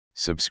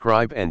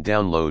Subscribe and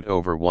download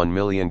over 1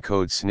 million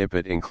code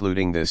snippet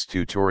including this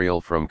tutorial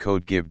from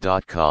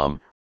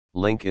codegive.com,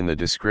 link in the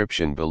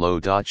description below.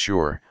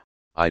 Sure,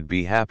 I'd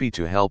be happy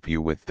to help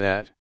you with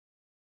that.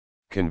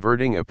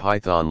 Converting a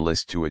Python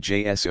list to a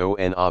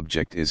JSON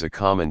object is a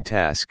common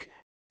task,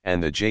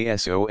 and the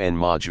JSON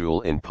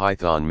module in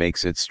Python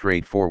makes it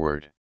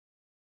straightforward.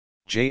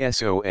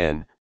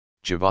 JSON,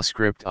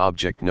 JavaScript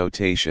Object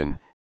Notation,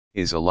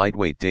 is a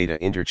lightweight data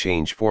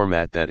interchange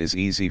format that is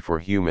easy for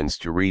humans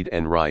to read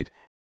and write,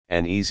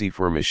 and easy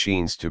for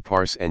machines to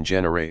parse and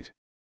generate.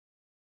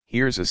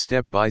 Here's a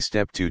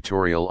step-by-step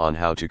tutorial on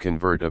how to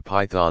convert a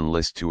Python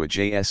list to a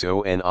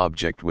JSON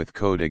object with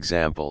code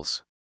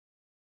examples.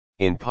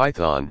 In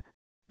Python,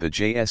 the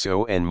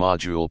JSON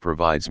module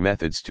provides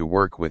methods to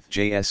work with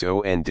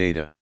JSON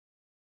data.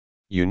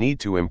 You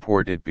need to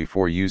import it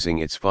before using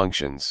its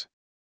functions.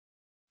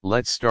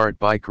 Let's start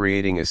by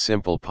creating a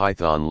simple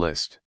Python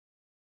list.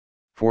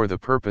 For the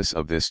purpose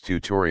of this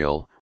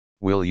tutorial,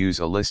 we'll use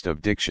a list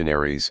of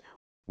dictionaries,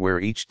 where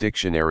each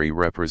dictionary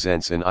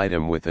represents an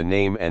item with a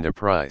name and a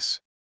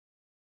price.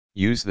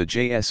 Use the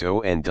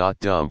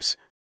json.dumps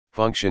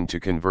function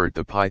to convert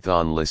the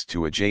Python list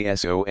to a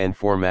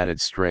JSON-formatted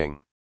string.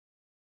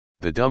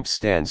 The dump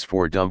stands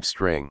for dump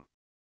string.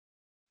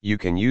 You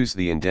can use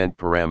the indent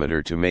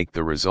parameter to make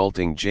the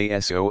resulting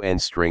JSON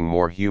string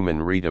more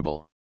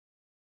human-readable.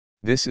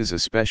 This is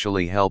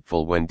especially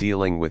helpful when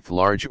dealing with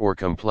large or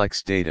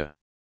complex data.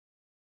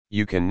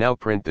 You can now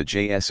print the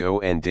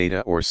JSON data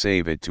or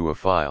save it to a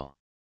file.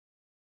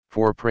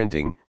 For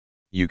printing,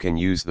 you can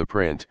use the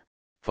print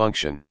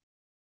function.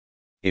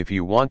 If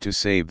you want to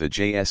save the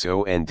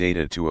JSON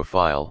data to a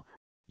file,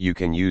 you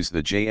can use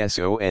the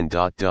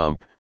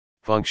json.dump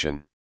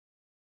function.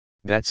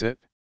 That's it.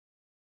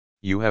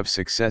 You have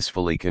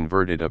successfully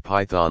converted a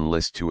Python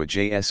list to a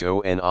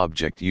JSON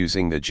object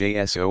using the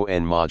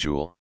JSON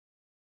module.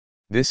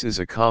 This is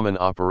a common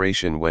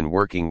operation when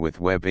working with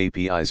web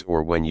APIs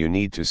or when you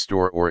need to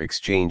store or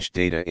exchange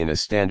data in a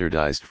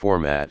standardized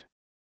format.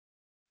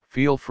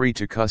 Feel free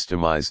to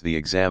customize the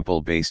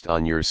example based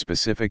on your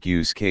specific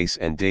use case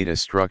and data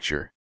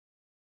structure.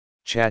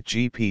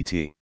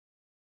 ChatGPT.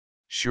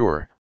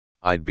 Sure,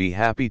 I'd be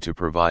happy to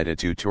provide a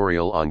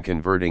tutorial on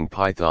converting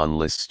Python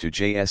lists to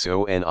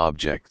JSON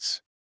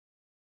objects.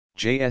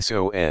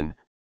 JSON,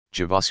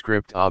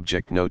 JavaScript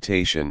Object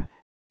Notation,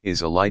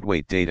 is a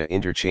lightweight data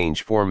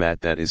interchange format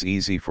that is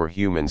easy for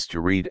humans to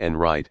read and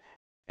write,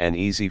 and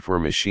easy for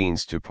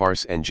machines to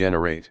parse and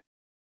generate.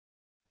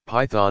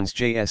 Python's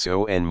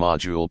JSON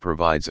module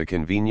provides a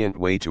convenient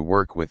way to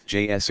work with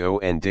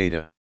JSON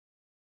data.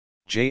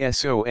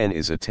 JSON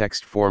is a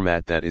text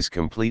format that is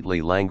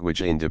completely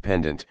language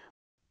independent,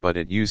 but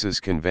it uses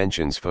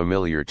conventions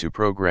familiar to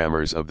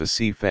programmers of the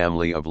C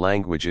family of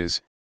languages,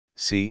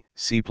 C,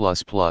 C++,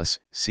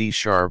 C#,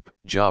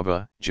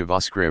 Java,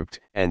 JavaScript,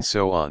 and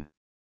so on.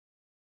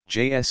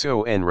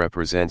 JSON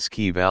represents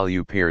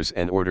key-value pairs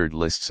and ordered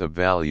lists of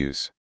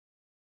values.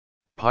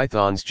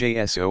 Python's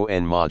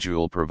JSON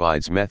module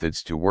provides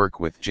methods to work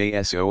with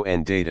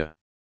JSON data.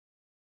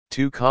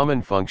 Two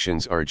common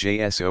functions are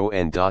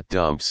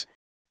json.dumps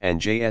and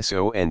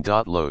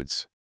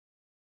json.loads.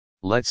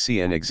 Let's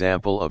see an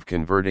example of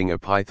converting a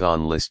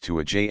Python list to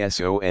a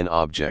JSON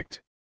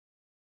object.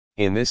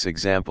 In this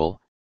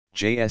example,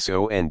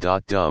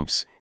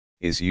 json.dumps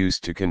is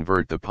used to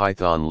convert the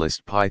Python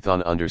list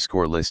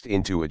python_list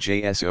into a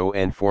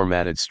JSON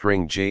formatted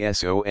string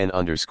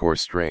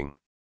JSON_string.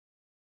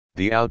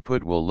 The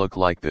output will look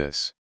like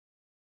this.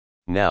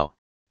 Now,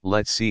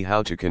 let's see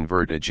how to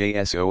convert a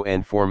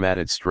JSON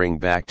formatted string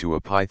back to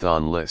a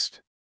Python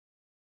list.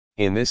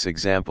 In this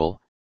example,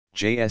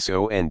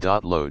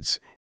 json.loads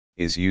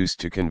is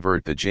used to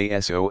convert the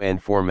JSON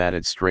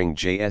formatted string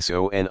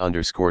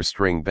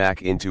JSON_string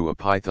back into a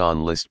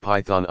Python list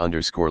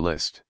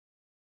python_list.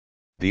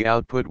 The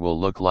output will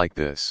look like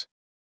this.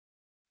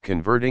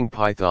 Converting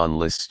Python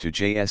lists to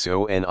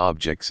JSON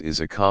objects is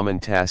a common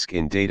task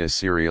in data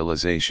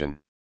serialization.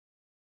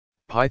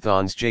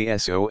 Python's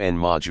JSON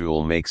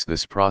module makes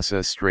this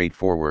process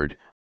straightforward,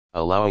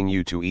 allowing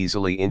you to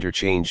easily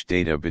interchange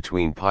data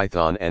between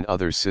Python and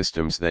other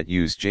systems that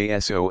use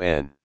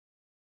JSON.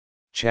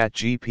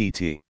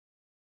 ChatGPT.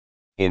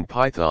 In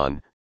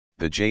Python,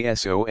 the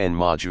JSON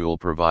module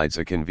provides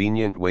a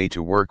convenient way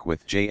to work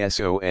with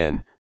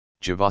JSON,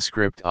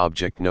 JavaScript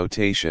Object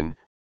Notation,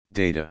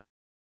 data.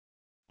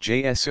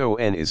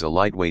 JSON is a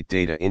lightweight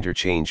data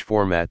interchange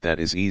format that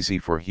is easy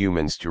for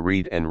humans to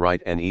read and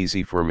write and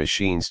easy for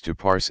machines to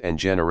parse and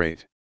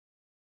generate.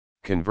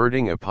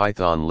 Converting a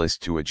Python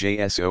list to a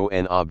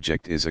JSON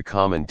object is a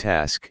common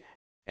task,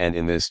 and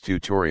in this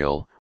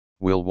tutorial,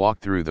 we'll walk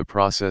through the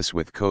process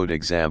with code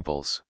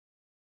examples.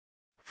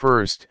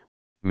 First,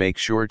 make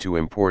sure to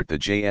import the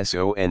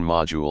JSON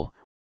module,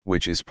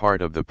 which is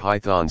part of the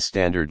Python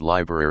standard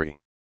library.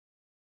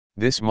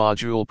 This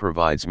module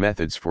provides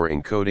methods for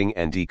encoding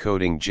and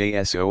decoding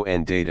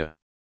JSON data.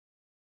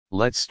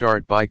 Let's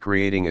start by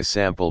creating a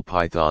sample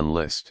Python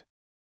list.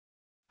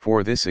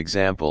 For this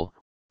example,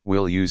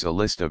 we'll use a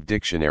list of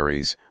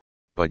dictionaries,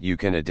 but you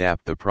can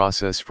adapt the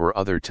process for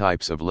other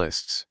types of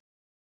lists.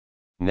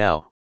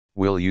 Now,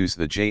 we'll use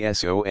the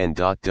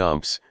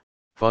json.dumps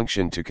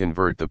function to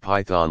convert the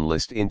Python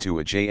list into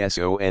a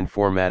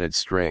JSON-formatted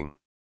string.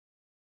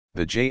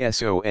 The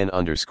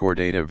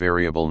JSON_data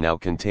variable now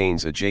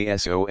contains a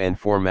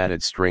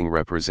JSON-formatted string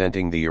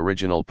representing the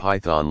original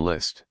Python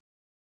list.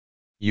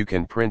 You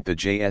can print the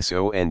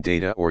JSON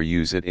data or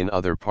use it in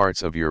other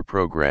parts of your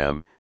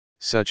program,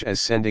 such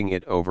as sending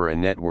it over a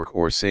network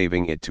or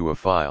saving it to a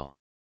file.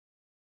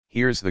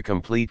 Here's the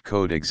complete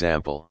code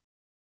example.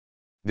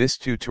 This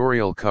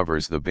tutorial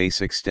covers the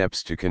basic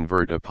steps to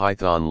convert a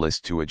Python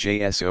list to a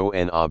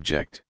JSON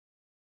object.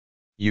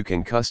 You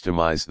can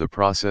customize the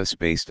process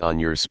based on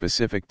your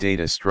specific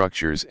data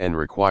structures and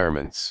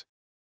requirements.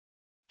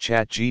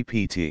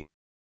 ChatGPT